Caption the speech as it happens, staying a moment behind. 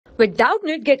With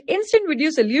Doubtnut, get instant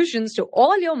video solutions to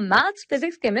all your maths,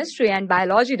 physics, chemistry, and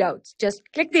biology doubts. Just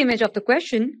click the image of the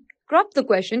question, crop the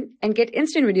question, and get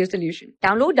instant video solution.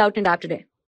 Download Doubtnut app today.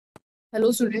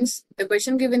 Hello students, the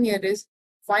question given here is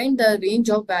find the range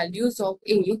of values of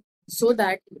a so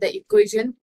that the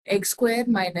equation x square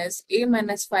minus a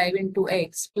minus 5 into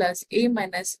x plus a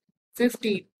minus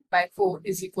 15 by 4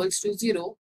 is equals to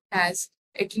 0 has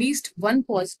at least one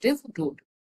positive root.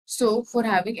 So for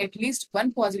having at least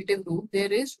one positive root,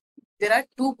 there are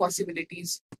two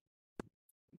possibilities.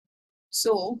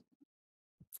 So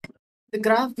the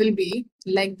graph will be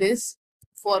like this.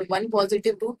 For one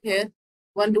positive root here,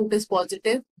 one root is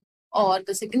positive, or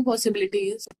the second possibility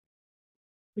is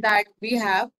that we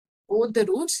have both the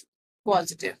roots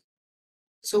positive.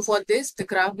 So for this, the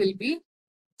graph will be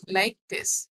like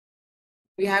this.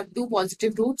 We have two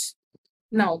positive roots.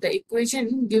 Now the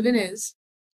equation given is,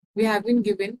 we have been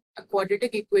given a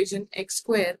quadratic equation x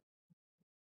square.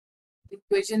 The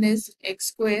equation is x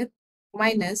square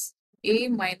minus a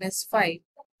minus 5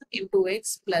 into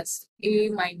x plus a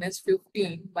minus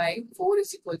 15 by 4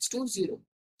 is equals to 0.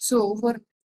 So for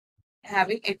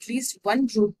having at least one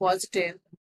root positive,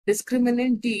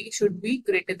 discriminant d should be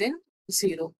greater than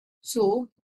 0. So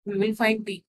we will find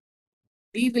d.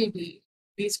 D will be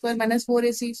b square minus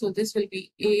 4ac. So this will be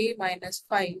a minus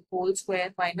 5 whole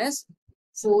square minus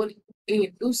 4a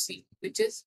into c, which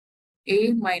is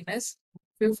a minus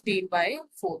 15 by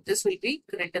 4. This will be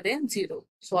greater than 0.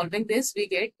 Solving this, we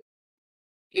get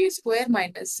a square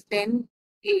minus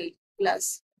 10a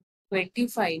plus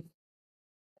 25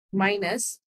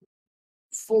 minus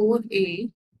 4a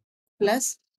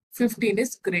plus 15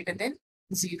 is greater than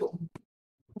 0.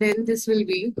 Then this will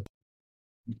be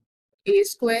a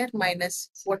square minus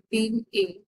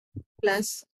 14a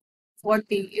plus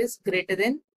 40 is greater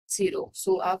than 0.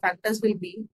 So our factors will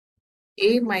be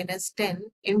a minus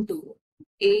 10 into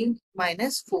a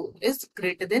minus 4 is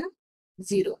greater than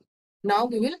 0. Now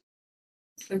we will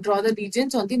draw the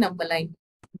regions on the number line.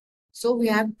 So we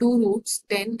have two roots,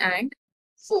 10 and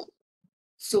 4.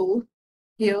 So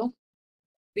here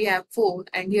we have 4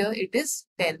 and here it is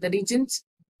 10. The regions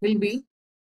will be,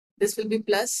 this will be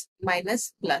plus,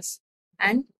 minus, plus.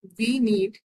 And we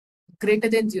need greater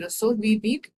than 0. So we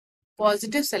need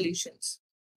positive solutions.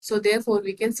 So therefore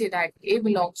we can say that a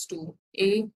belongs to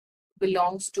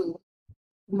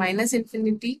minus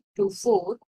infinity to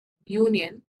 4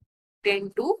 union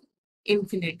 10 to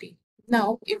infinity.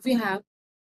 Now if we have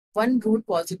one root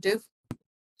positive,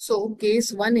 so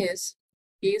case 1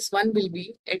 will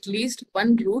be at least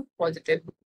one root positive,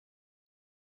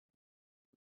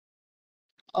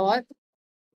 or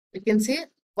we can say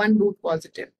one root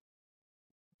positive.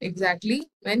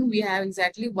 Exactly when we have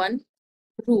exactly one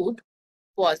root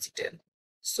positive.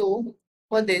 So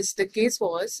for this, the case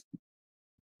was,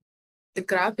 the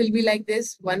graph will be like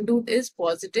this. One root is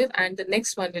positive and the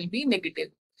next one will be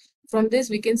negative. From this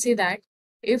we can say that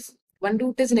if one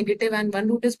root is negative and one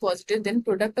root is positive, then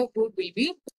product of root will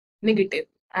be negative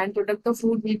and product of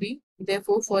root will be,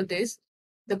 therefore for this,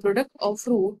 the product of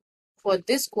root for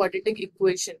this quadratic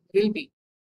equation will be,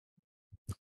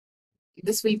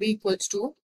 this will be equals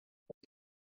to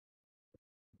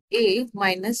a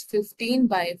minus 15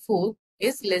 by 4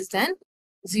 is less than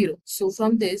 0. So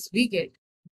from this we get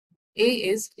a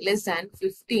is less than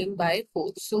 15 by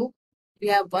 4. So we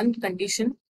have one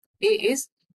condition, a is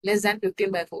less than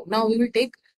 15 by 4. Now we will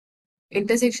take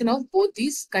intersection of both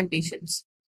these conditions.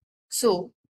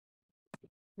 So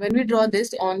when we draw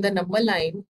this on the number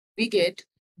line, we get,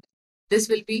 this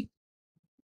will be,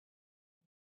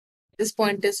 this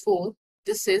point is 4,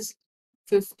 this is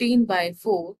 15 by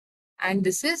 4 and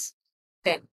this is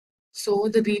 10. So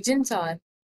the regions are,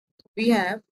 we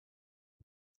have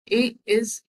a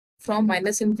is from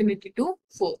minus infinity to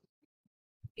 4.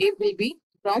 A will be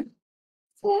from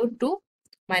 4 to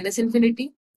minus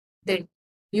infinity, then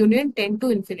union 10 to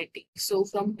infinity. So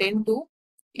from 10 to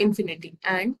infinity,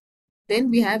 and then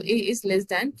we have a is less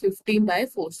than 15 by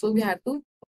 4. So we have to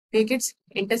take its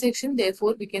intersection.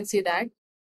 Therefore we can say that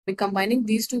by combining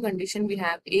these two conditions, we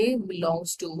have a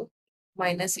belongs to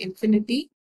minus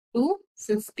infinity to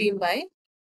 15 by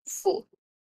 4.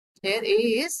 Here a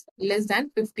is less than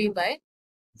 15 by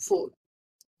 4.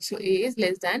 So a is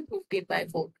less than 15 by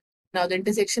 4. Now the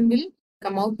intersection will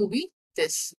come out to be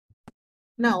this.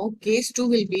 Now case 2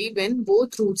 will be when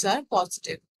both roots are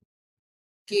positive.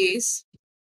 Case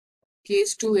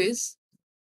 2 is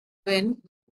when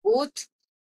both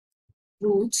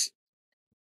roots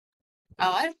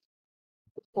are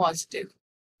positive.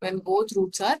 When both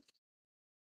roots are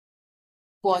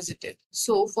positive.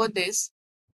 So for this,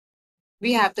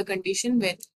 we have the condition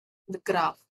when the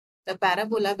graph the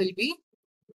parabola will be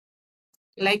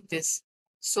like this.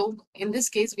 So in this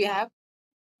case, we have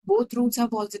both roots are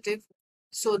positive.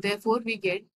 So therefore, we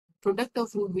get product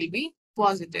of root will be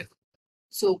positive.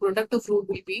 So product of root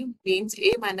will be means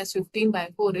a minus 15 by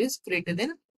 4 is greater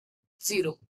than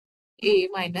 0. A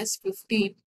minus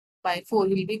 15 by 4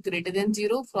 will be greater than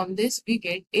 0. From this, we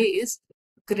get a is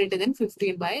greater than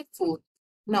 15 by 4.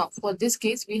 Now, for this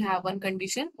case, we have one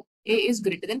condition. A is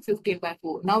greater than 15 by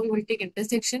 4. Now, we will take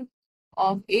intersection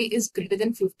of a is greater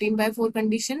than 15 by 4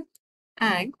 condition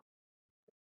and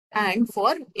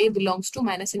for a belongs to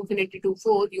minus infinity to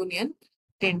 4 union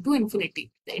 10 to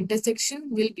infinity. The intersection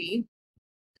will be,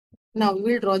 now we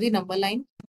will draw the number line.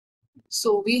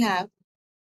 So we have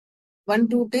one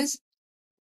root is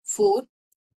 4,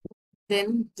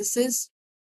 then this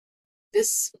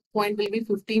point will be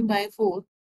 15 by 4,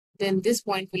 then this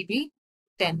point will be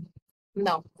 10.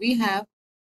 Now we have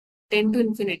 10 to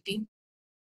infinity.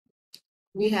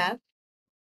 We have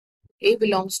a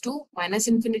belongs to minus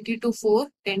infinity to 4,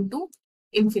 10 to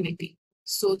infinity.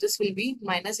 So this will be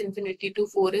minus infinity to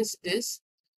 4 is this,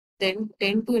 then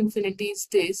 10 to infinity is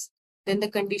this, then the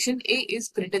condition a is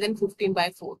greater than 15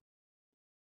 by 4.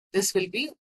 This will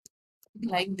be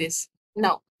like this.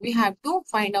 Now we have to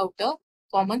find out the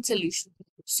common solution.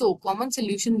 So common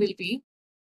solution will be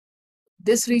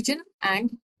this region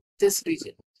and this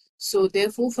region. So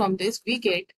therefore from this we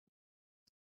get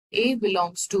a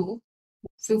belongs to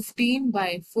 15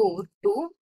 by 4 to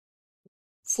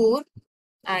 4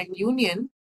 and union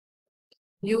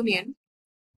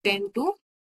 10 to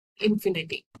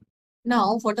infinity.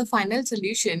 Now for the final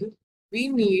solution, we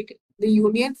need the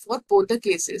union for both the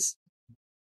cases.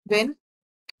 When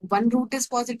one root is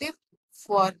positive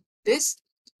for this,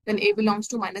 then a belongs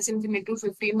to minus infinity to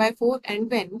 15 by 4,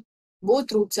 and when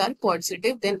both roots are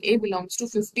positive, then a belongs to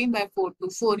 15 by 4 to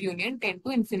 4 union 10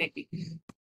 to infinity.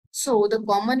 So the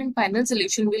common and final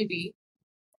solution will be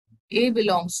a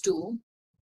belongs to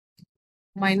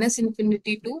minus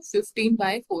infinity to 15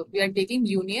 by 4. We are taking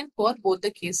union for both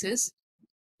the cases.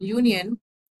 Union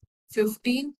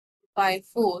 15 by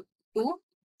 4 to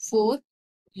 4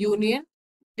 union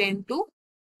 10 to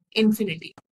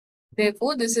infinity.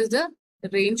 Therefore, this is the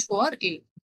range for A.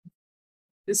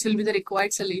 This will be the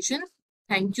required solution.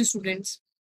 Thank you, students.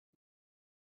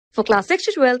 For class 6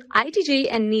 to 12, IIT JEE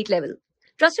and NEET level.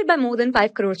 Trusted by more than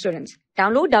 5 crore students.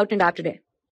 Download Doubtnut app today.